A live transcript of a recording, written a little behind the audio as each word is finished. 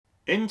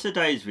In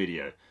today's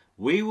video,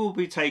 we will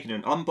be taking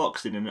an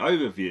unboxing and an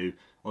overview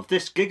of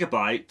this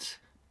Gigabyte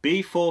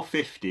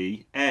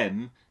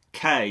B450M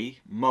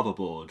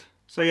motherboard.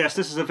 So yes,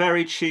 this is a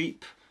very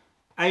cheap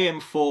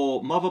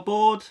AM4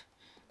 motherboard.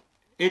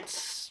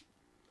 It's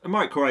a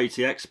micro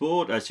ATX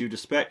board, as you'd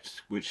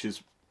expect, which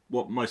is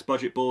what most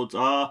budget boards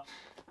are.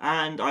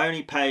 And I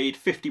only paid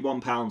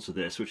 £51 for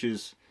this, which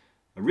is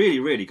a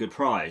really good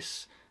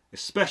price,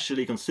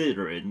 especially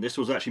considering this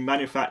was actually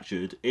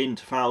manufactured in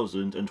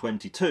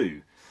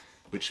 2022,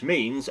 which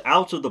means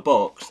out of the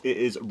box it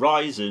is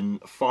Ryzen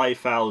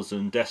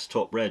 5000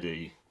 desktop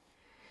ready.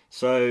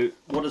 So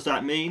what does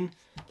that mean?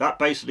 That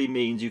basically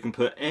means you can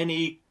put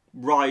any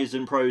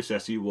Ryzen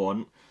processor you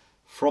want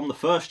from the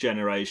first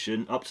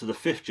generation up to the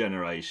 5th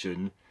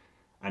generation,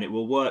 and it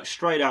will work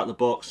straight out the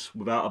box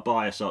without a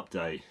BIOS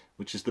update,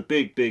 which is the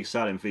big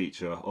selling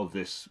feature of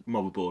this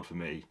motherboard for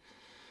me.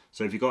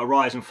 So if you've got a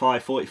Ryzen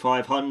 5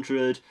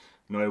 4500,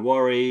 no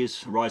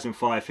worries. Ryzen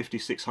 5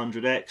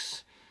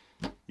 5600X,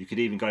 you could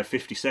even go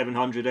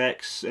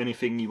 5700X,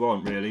 anything you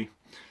want really.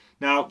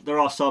 Now there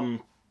are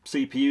some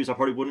CPUs I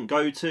probably wouldn't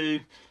go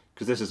to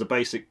because this is a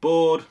basic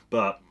board,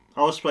 but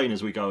I'll explain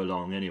as we go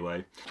along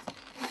anyway.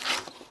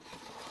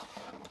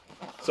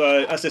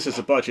 So as this is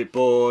a budget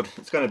board,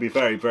 it's going to be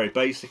very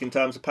basic in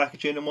terms of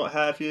packaging and what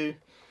have you,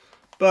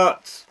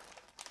 but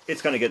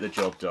it's going to get the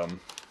job done.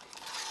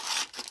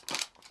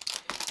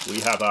 We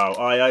have our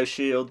I/O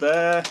shield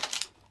there,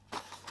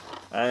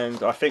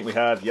 and I think we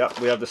have,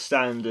 we have the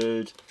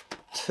standard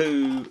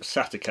two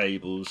SATA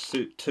cables,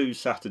 two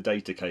SATA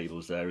data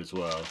cables there as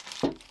well.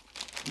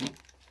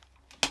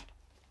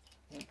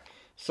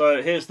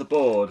 So here's the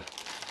board.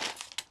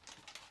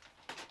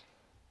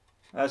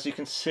 As you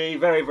can see,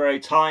 very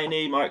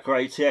tiny. Micro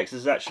ATX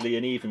is actually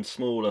an even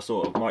smaller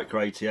sort of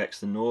micro ATX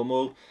than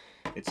normal.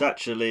 It's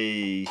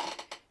actually,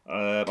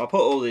 I'll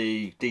put all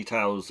the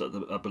details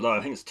below.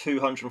 I think it's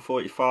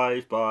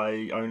 245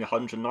 by only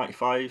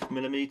 195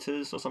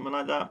 millimeters or something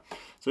like that.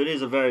 So it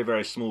is a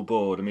very small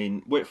board. I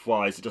mean,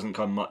 width-wise, it doesn't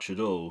come much at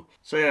all.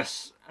 So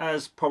yes,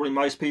 as probably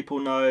most people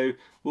know,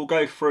 we'll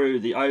go through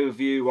the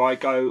overview where I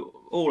go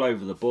all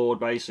over the board,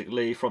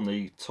 basically, from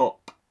the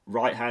top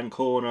right-hand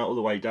corner all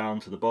the way down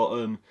to the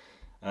bottom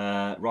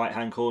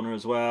right-hand corner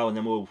as well, and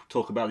then we'll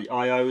talk about the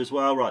I/O as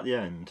well right at the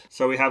end.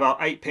 So we have our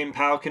 8-pin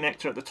power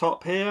connector at the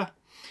top here,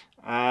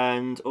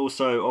 and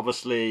also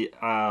obviously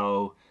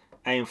our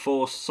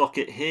AM4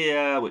 socket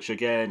here, which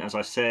again, as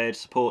I said,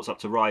 supports up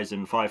to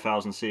Ryzen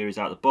 5000 series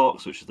out of the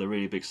box, which is the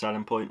really big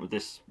selling point with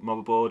this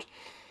motherboard.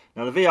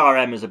 Now the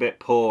VRM is a bit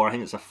poor. I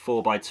think it's a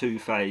 4x2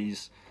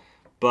 phase,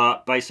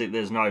 but basically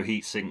there's no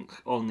heatsink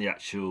on the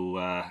actual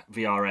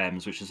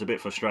VRMs, which is a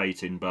bit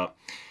frustrating. But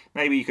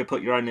maybe you could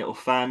put your own little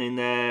fan in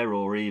there,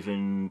 or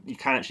even you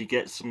can actually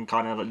get some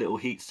kind of little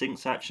heat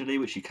sinks actually,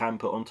 which you can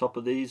put on top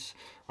of these.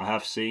 I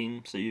have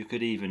seen, so you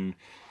could even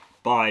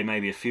buy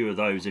maybe a few of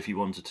those if you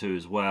wanted to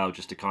as well,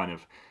 just to kind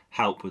of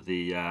help with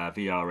the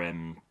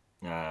VRM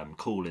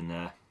cooling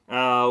there.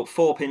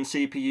 4-pin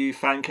CPU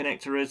fan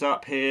connector is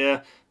up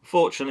here.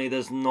 Unfortunately,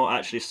 there's not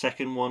actually a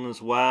second one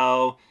as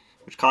well,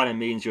 which kind of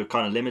means you're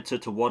kind of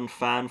limited to one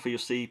fan for your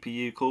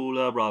CPU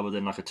cooler rather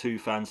than like a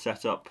 2-fan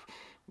setup,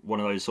 one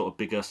of those sort of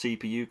bigger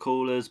CPU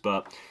coolers.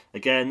 But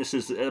again, this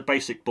is a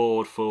basic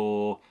board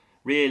for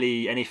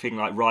really anything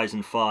like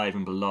Ryzen 5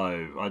 and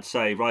below. I'd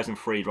say Ryzen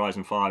 3,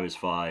 Ryzen 5 is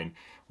fine.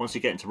 Once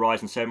you get into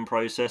Ryzen 7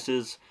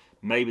 processors,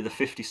 maybe the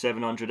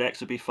 5700X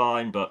would be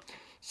fine, but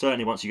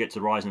certainly once you get to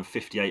Ryzen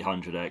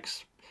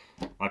 5800X,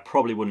 I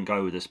probably wouldn't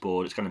go with this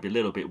board. It's going to be a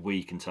little bit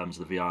weak in terms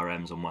of the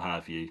VRMs and what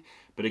have you.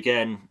 But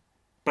again,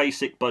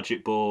 basic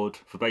budget board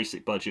for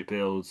basic budget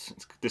builds,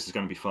 this is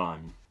going to be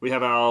fine. We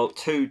have our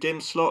 2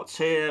 DIMM slots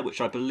here, which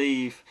I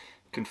believe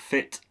can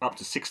fit up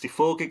to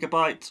 64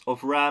 GB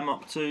of RAM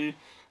up to,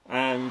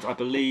 and I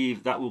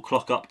believe that will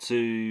clock up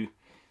to,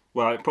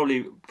 well,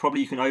 probably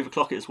you can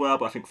overclock it as well,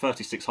 but I think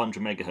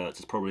 3600 megahertz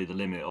is probably the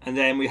limit. And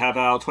then we have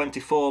our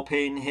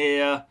 24-pin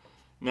here.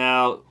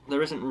 Now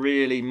there isn't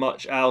really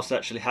much else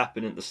actually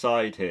happening at the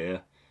side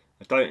here.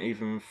 I don't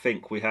even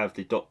think we have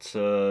the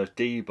Dr.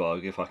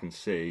 Debug, if I can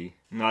see.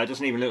 No, it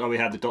doesn't even look like we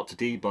have the Dr.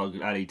 Debug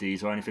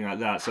LEDs or anything like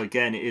that. So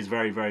again, it is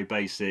very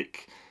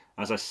basic.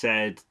 As I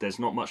said, there's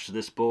not much to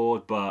this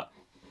board, but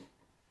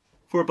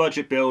for a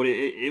budget build,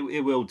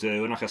 it will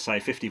do. And like I say,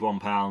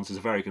 £51 is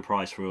a very good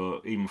price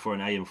for even for an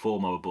AM4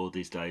 motherboard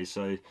these days.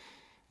 So,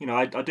 you know,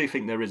 I do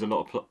think there is a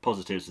lot of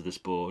positives to this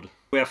board.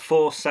 We have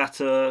 4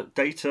 SATA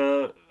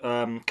data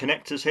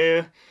connectors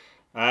here.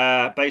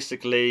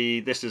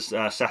 Basically this is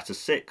SATA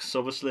 6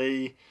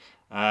 obviously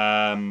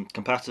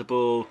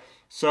compatible,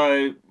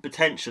 so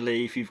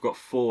potentially if you've got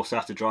 4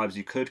 SATA drives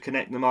you could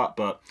connect them up,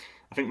 but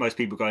I think most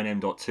people are going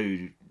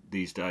M.2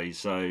 these days,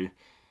 so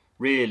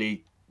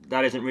really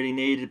that isn't really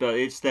needed, but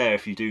it's there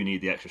if you do need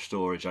the extra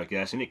storage, I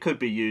guess. And it could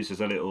be used as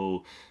a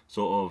little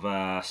sort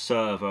of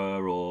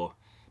server, or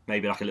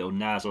maybe like a little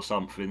NAS or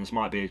something. This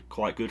might be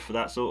quite good for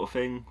that sort of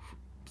thing.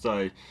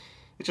 So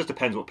it just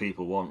depends what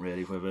people want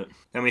really with it.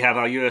 Then we have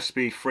our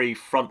USB 3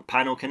 front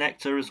panel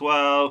connector as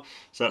well,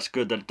 so that's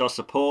good that it does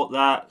support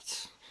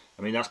that.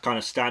 I mean, that's kind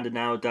of standard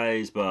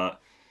nowadays, but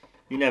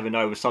you never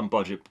know with some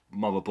budget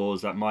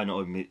motherboards that might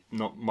not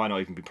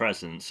even be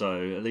present,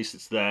 so at least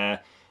it's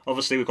there.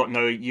 Obviously we've got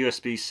no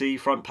USB-C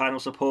front panel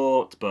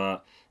support,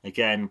 but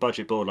again,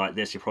 budget board like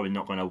this, you're probably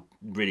not going to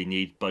really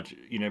need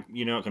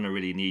you're not going to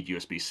really need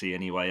USB-C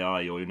anyway,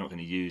 are you? Or you're not going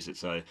to use it,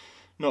 so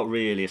not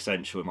really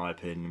essential in my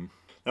opinion.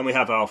 Then we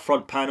have our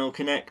front panel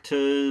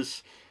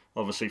connectors,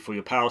 obviously for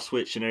your power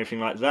switch and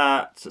everything like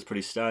that. So it's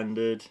pretty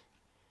standard.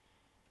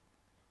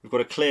 We've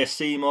got a clear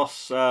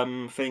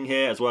CMOS thing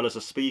here, as well as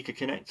a speaker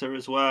connector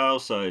as well.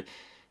 So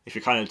if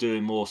you're kind of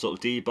doing more sort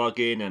of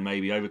debugging and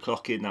maybe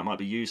overclocking, that might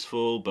be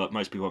useful, but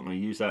most people aren't going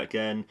to use that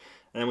again.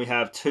 And then we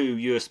have two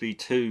USB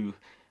 2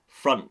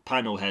 front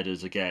panel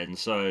headers again.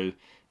 So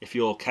if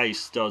your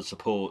case does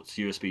support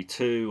USB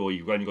 2, or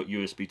you've only got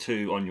USB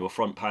 2 on your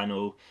front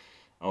panel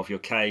of your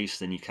case,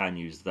 then you can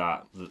use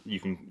that. You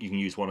can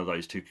use one of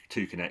those two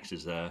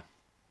connectors there.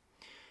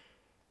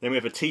 Then we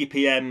have a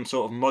TPM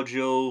sort of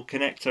module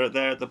connector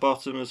there at the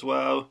bottom as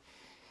well.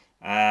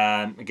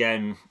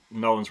 Again,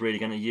 no one's really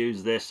going to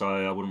use this, so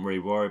I wouldn't really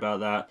worry about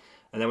that.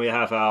 And then we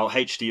have our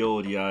HD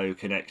audio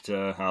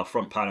connector, our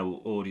front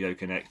panel audio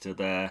connector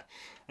there.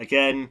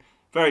 Again,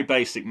 very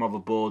basic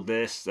motherboard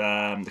this.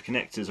 The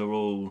connectors are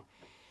all,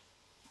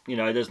 you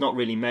know, there's not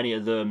really many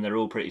of them. They're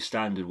all pretty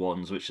standard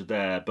ones which are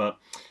there. But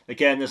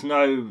again, there's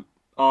no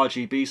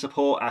RGB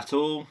support at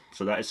all,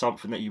 so that is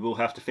something that you will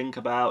have to think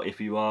about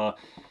if you are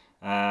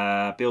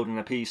building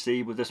a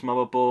PC with this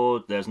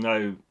motherboard. There's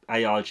no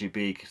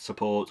ARGB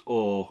support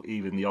or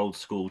even the old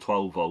school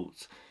 12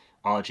 volt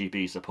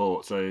RGB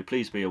support, so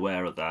please be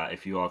aware of that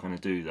if you are going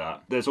to do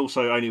that. There's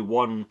also only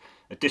one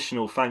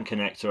additional fan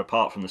connector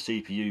apart from the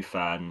CPU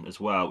fan as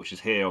well, which is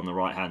here on the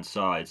right hand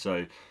side.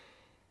 So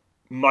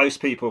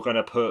most people are going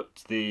to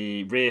put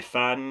the rear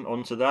fan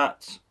onto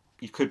that.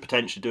 You could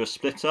potentially do a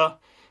splitter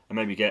and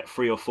maybe get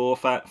 3 or 4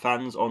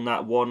 fans on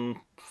that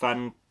one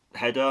fan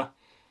header.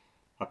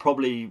 I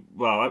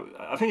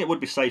think it would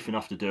be safe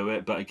enough to do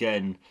it, but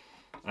again,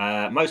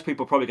 most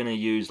people are probably going to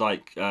use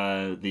like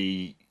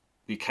the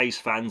case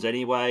fans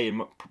anyway,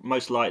 and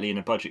most likely in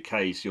a budget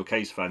case, your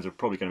case fans are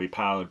probably going to be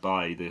powered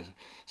by the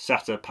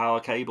SATA power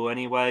cable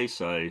anyway,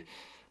 so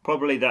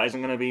probably that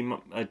isn't going to be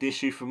an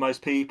issue for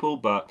most people,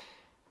 but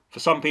for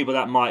some people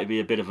that might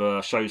be a bit of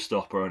a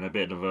showstopper and a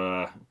bit of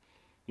a,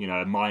 you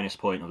know, a minus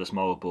point of this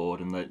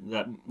motherboard,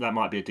 and that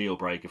might be a deal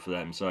breaker for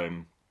them. So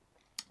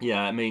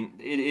yeah, I mean,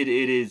 it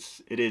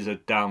is a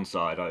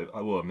downside,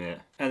 I will admit.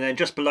 And then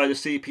just below the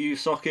CPU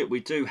socket, we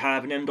do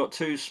have an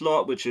M.2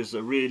 slot, which is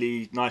a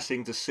really nice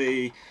thing to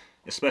see,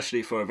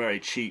 especially for a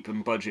very cheap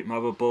and budget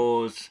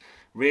motherboard.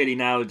 Really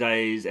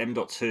nowadays,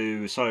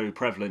 M.2 is so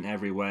prevalent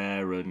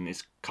everywhere, and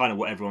it's kind of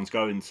what everyone's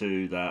going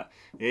to, that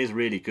it is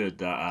really good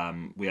that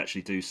we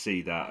actually do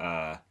see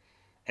that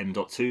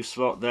M.2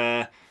 slot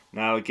there.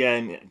 Now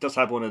again, it does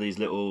have one of these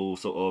little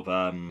sort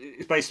of,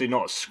 it's basically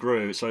not a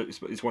screw, so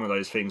it's one of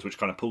those things which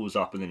kind of pulls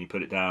up and then you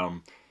put it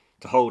down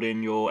to hold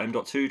in your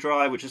M.2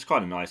 drive, which is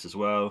kind of nice as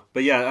well.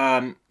 But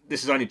yeah,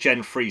 this is only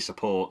Gen 3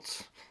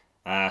 support,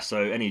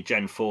 so any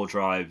Gen 4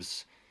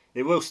 drives,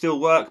 it will still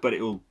work, but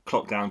it will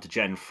clock down to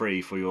Gen 3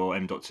 for your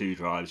M.2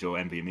 drives, your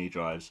NVMe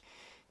drives.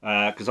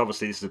 Because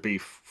obviously this is a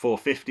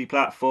B450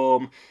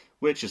 platform,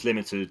 which is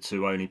limited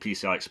to only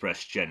PCI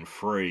Express Gen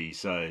 3,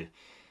 so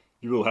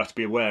you will have to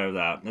be aware of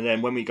that. And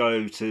then when we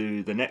go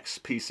to the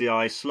next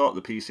PCI slot,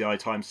 the PCI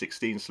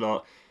x16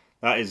 slot,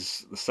 that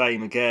is the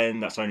same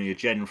again. That's only a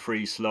Gen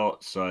 3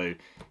 slot, so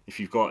if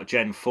you've got a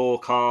Gen 4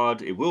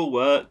 card, it will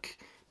work,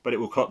 but it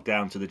will clock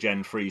down to the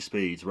Gen 3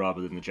 speeds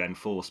rather than the Gen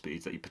 4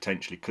 speeds that you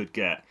potentially could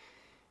get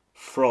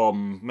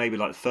from maybe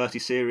like the 30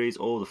 series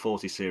or the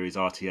 40 series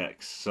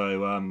RTX.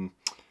 So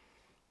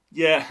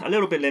yeah, a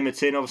little bit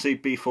limiting. Obviously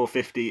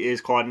B450 is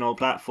quite an old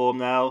platform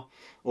now,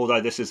 although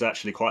this is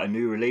actually quite a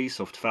new release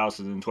of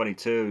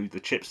 2022. The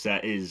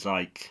chipset is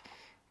like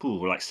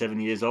 7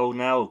 years old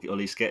now, or at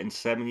least getting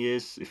 7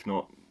 years, if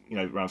not, you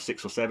know, around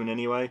 6 or 7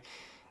 anyway.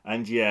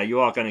 And yeah, you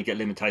are going to get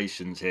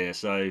limitations here.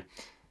 So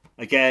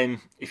again,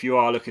 if you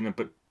are looking at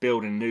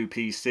building a new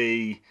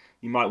PC,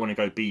 you might want to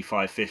go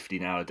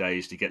B550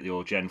 nowadays to get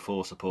your Gen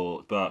 4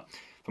 support, but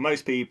for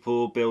most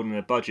people building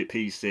a budget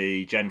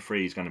PC, Gen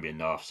 3 is going to be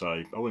enough,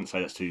 so I wouldn't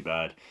say that's too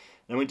bad.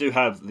 Then we do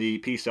have the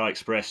PCI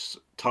Express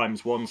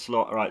 ×1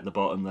 slot right at the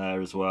bottom there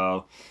as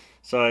well.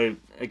 So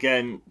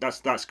again,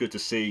 that's good to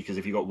see, because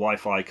if you've got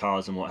Wi-Fi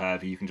cards and what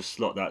have you, you can just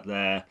slot that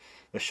there.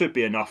 There should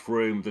be enough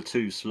room with the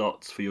 2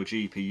 slots for your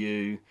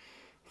GPU.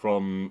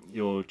 From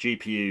your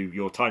GPU,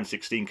 your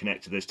x16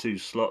 connector, there's 2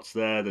 slots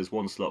there. There's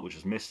 1 slot which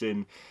is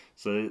missing.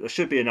 So there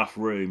should be enough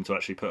room to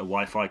actually put a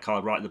Wi-Fi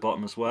card right at the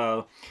bottom as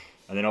well.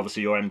 And then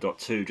obviously your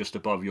M.2 just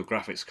above your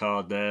graphics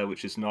card there,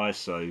 which is nice.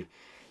 So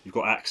you've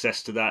got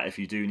access to that if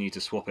you do need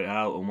to swap it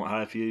out and what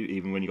have you,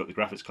 even when you've got the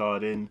graphics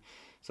card in.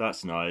 So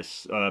that's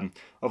nice.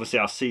 Obviously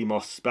our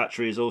CMOS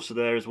battery is also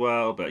there as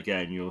well, but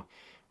again, you're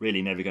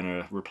really never going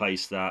to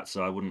replace that,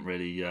 so I wouldn't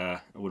really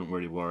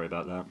worry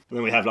about that. And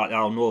then we have like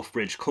our North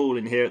Bridge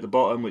cooling here at the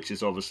bottom, which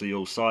is obviously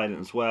all silent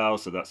as well,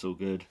 so that's all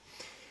good.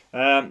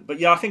 But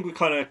yeah, I think we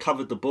kind of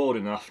covered the board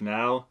enough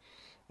now.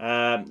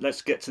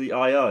 Let's get to the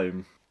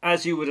I/O.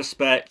 As you would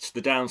expect,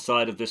 the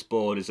downside of this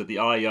board is that the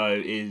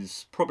I/O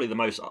is probably the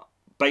most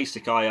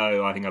basic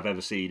I/O I think I've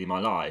ever seen in my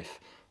life.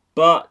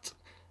 But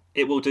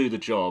it will do the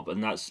job,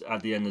 and that's,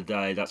 at the end of the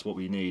day, that's what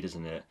we need,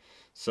 isn't it?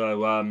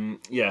 So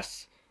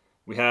yes,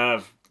 we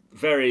have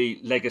very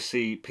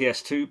legacy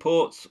PS2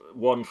 ports,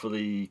 one for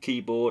the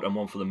keyboard and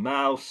one for the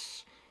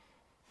mouse.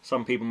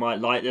 Some people might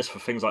like this for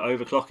things like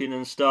overclocking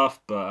and stuff,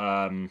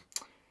 but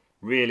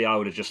really I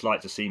would have just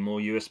liked to see more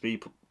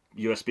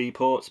USB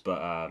ports,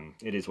 but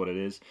it is what it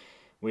is.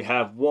 We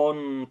have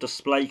one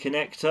display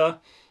connector,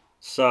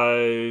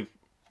 so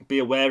be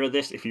aware of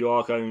this if you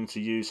are going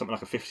to use something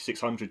like a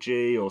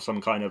 5600G or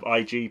some kind of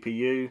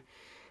iGPU.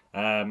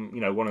 You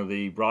know, one of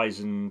the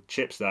Ryzen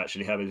chips that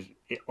actually have an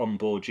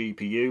onboard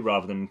GPU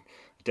rather than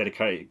a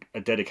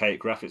dedicated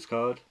graphics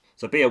card.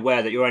 So be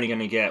aware that you're only going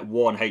to get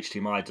one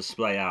HDMI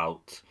display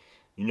out.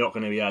 You're not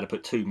going to be able to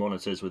put two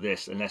monitors with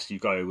this unless you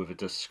go with a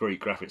discrete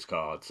graphics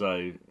card.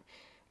 So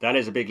that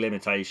is a big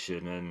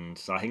limitation,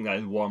 and I think that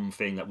is one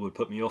thing that would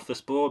put me off this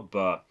board.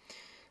 But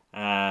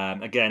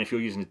again, if you're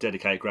using a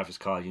dedicated graphics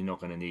card, you're not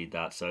going to need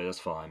that, so that's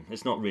fine.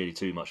 It's not really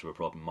too much of a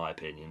problem in my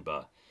opinion,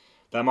 but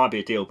that might be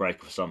a deal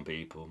breaker for some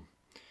people.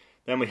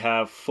 Then we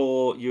have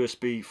 4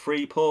 USB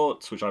 3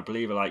 ports, which I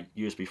believe are like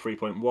USB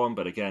 3.1,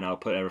 but again, I'll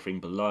put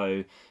everything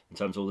below in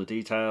terms of all the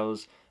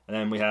details. And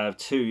then we have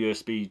 2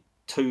 USB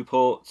 2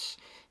 ports,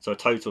 so a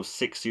total of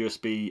 6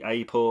 USB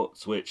A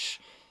ports,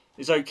 which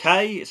is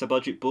okay. It's a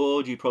budget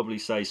board. You'd probably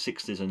say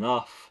 6 is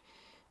enough.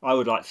 I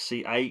would like to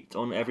see 8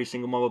 on every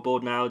single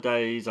motherboard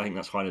nowadays. I think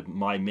that's kind of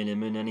my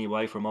minimum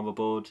anyway for a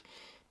motherboard,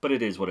 but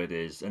it is what it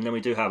is. And then we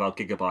do have our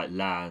Gigabyte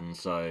LAN,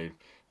 so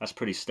that's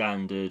pretty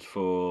standard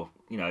for,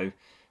 you know,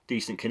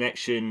 decent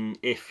connection.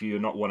 If you're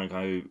not wanting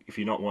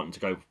to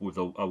go with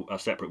a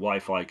separate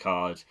Wi-Fi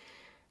card,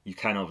 you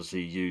can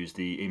obviously use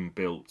the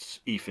inbuilt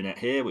Ethernet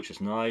here, which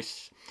is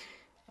nice.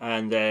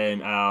 And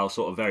then our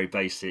sort of very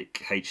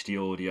basic HD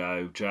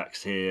audio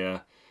jacks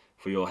here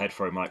for your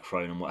headphone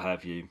microphone and what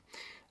have you.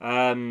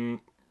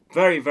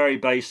 Very, very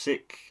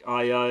basic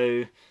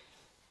I/O.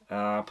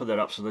 I'll put that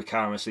up to the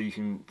camera so you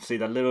can see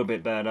that a little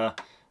bit better.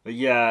 But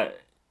yeah,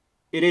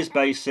 it is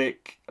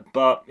basic,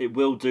 but it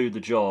will do the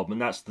job,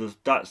 and that's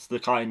the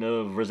kind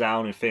of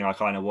resounding thing I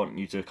kind of want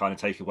you to kind of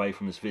take away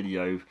from this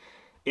video.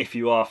 If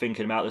you are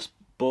thinking about this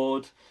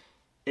board,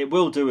 it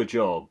will do a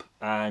job,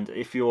 and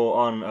if you're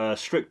on a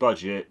strict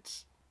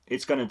budget,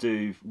 it's going to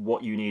do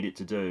what you need it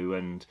to do.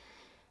 And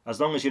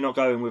as long as you're not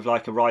going with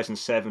like a Ryzen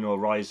 7 or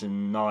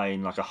Ryzen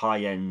 9, like a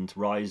high-end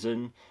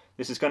Ryzen,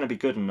 this is going to be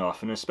good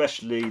enough. And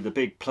especially the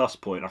big plus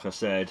point, like I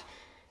said,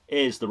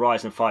 is the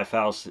Ryzen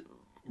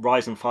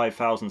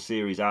 5000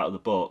 series out of the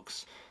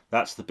box.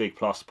 That's the big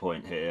plus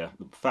point here.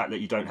 The fact that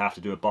you don't have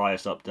to do a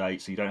BIOS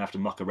update, so you don't have to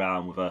muck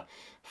around with a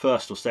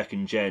 1st or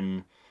 2nd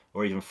gen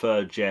or even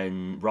 3rd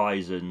gen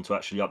Ryzen to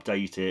actually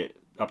update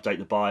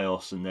the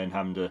BIOS, and then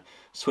having to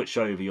switch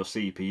over your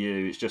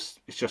CPU. It's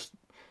just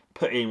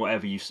put in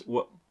whatever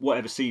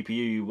CPU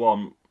you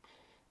want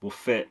will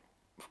fit.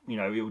 You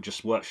know, it will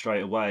just work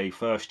straight away,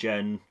 1st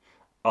gen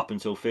up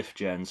until 5th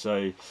gen.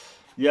 So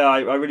yeah,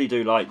 I really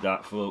do like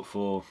that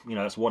for you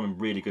know, that's one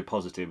really good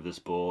positive of this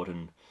board.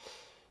 And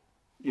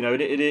you know,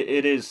 it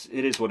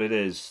is what it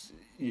is.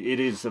 It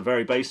is a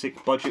very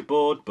basic budget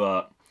board,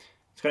 but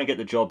it's going to get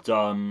the job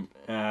done.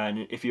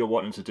 And if you're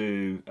wanting to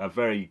do a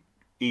very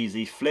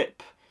easy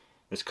flip,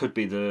 this could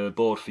be the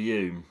board for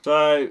you.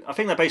 So I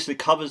think that basically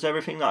covers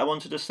everything that I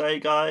wanted to say,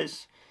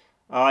 guys.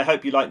 I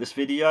hope you like this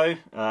video.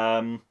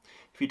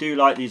 If you do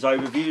like these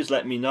overviews,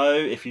 let me know.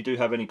 If you do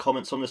have any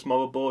comments on this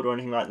motherboard or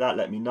anything like that,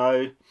 let me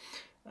know.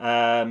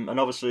 And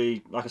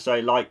obviously, like I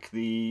say, like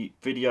the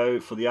video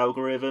for the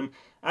algorithm,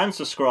 and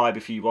subscribe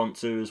if you want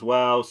to as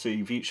well.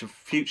 See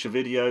future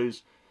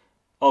videos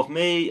of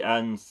me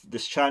and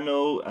this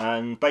channel.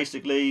 And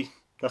basically,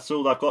 that's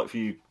all I've got for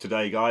you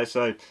today, guys.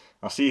 So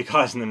I'll see you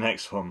guys in the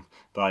next one.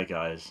 Bye,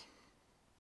 guys.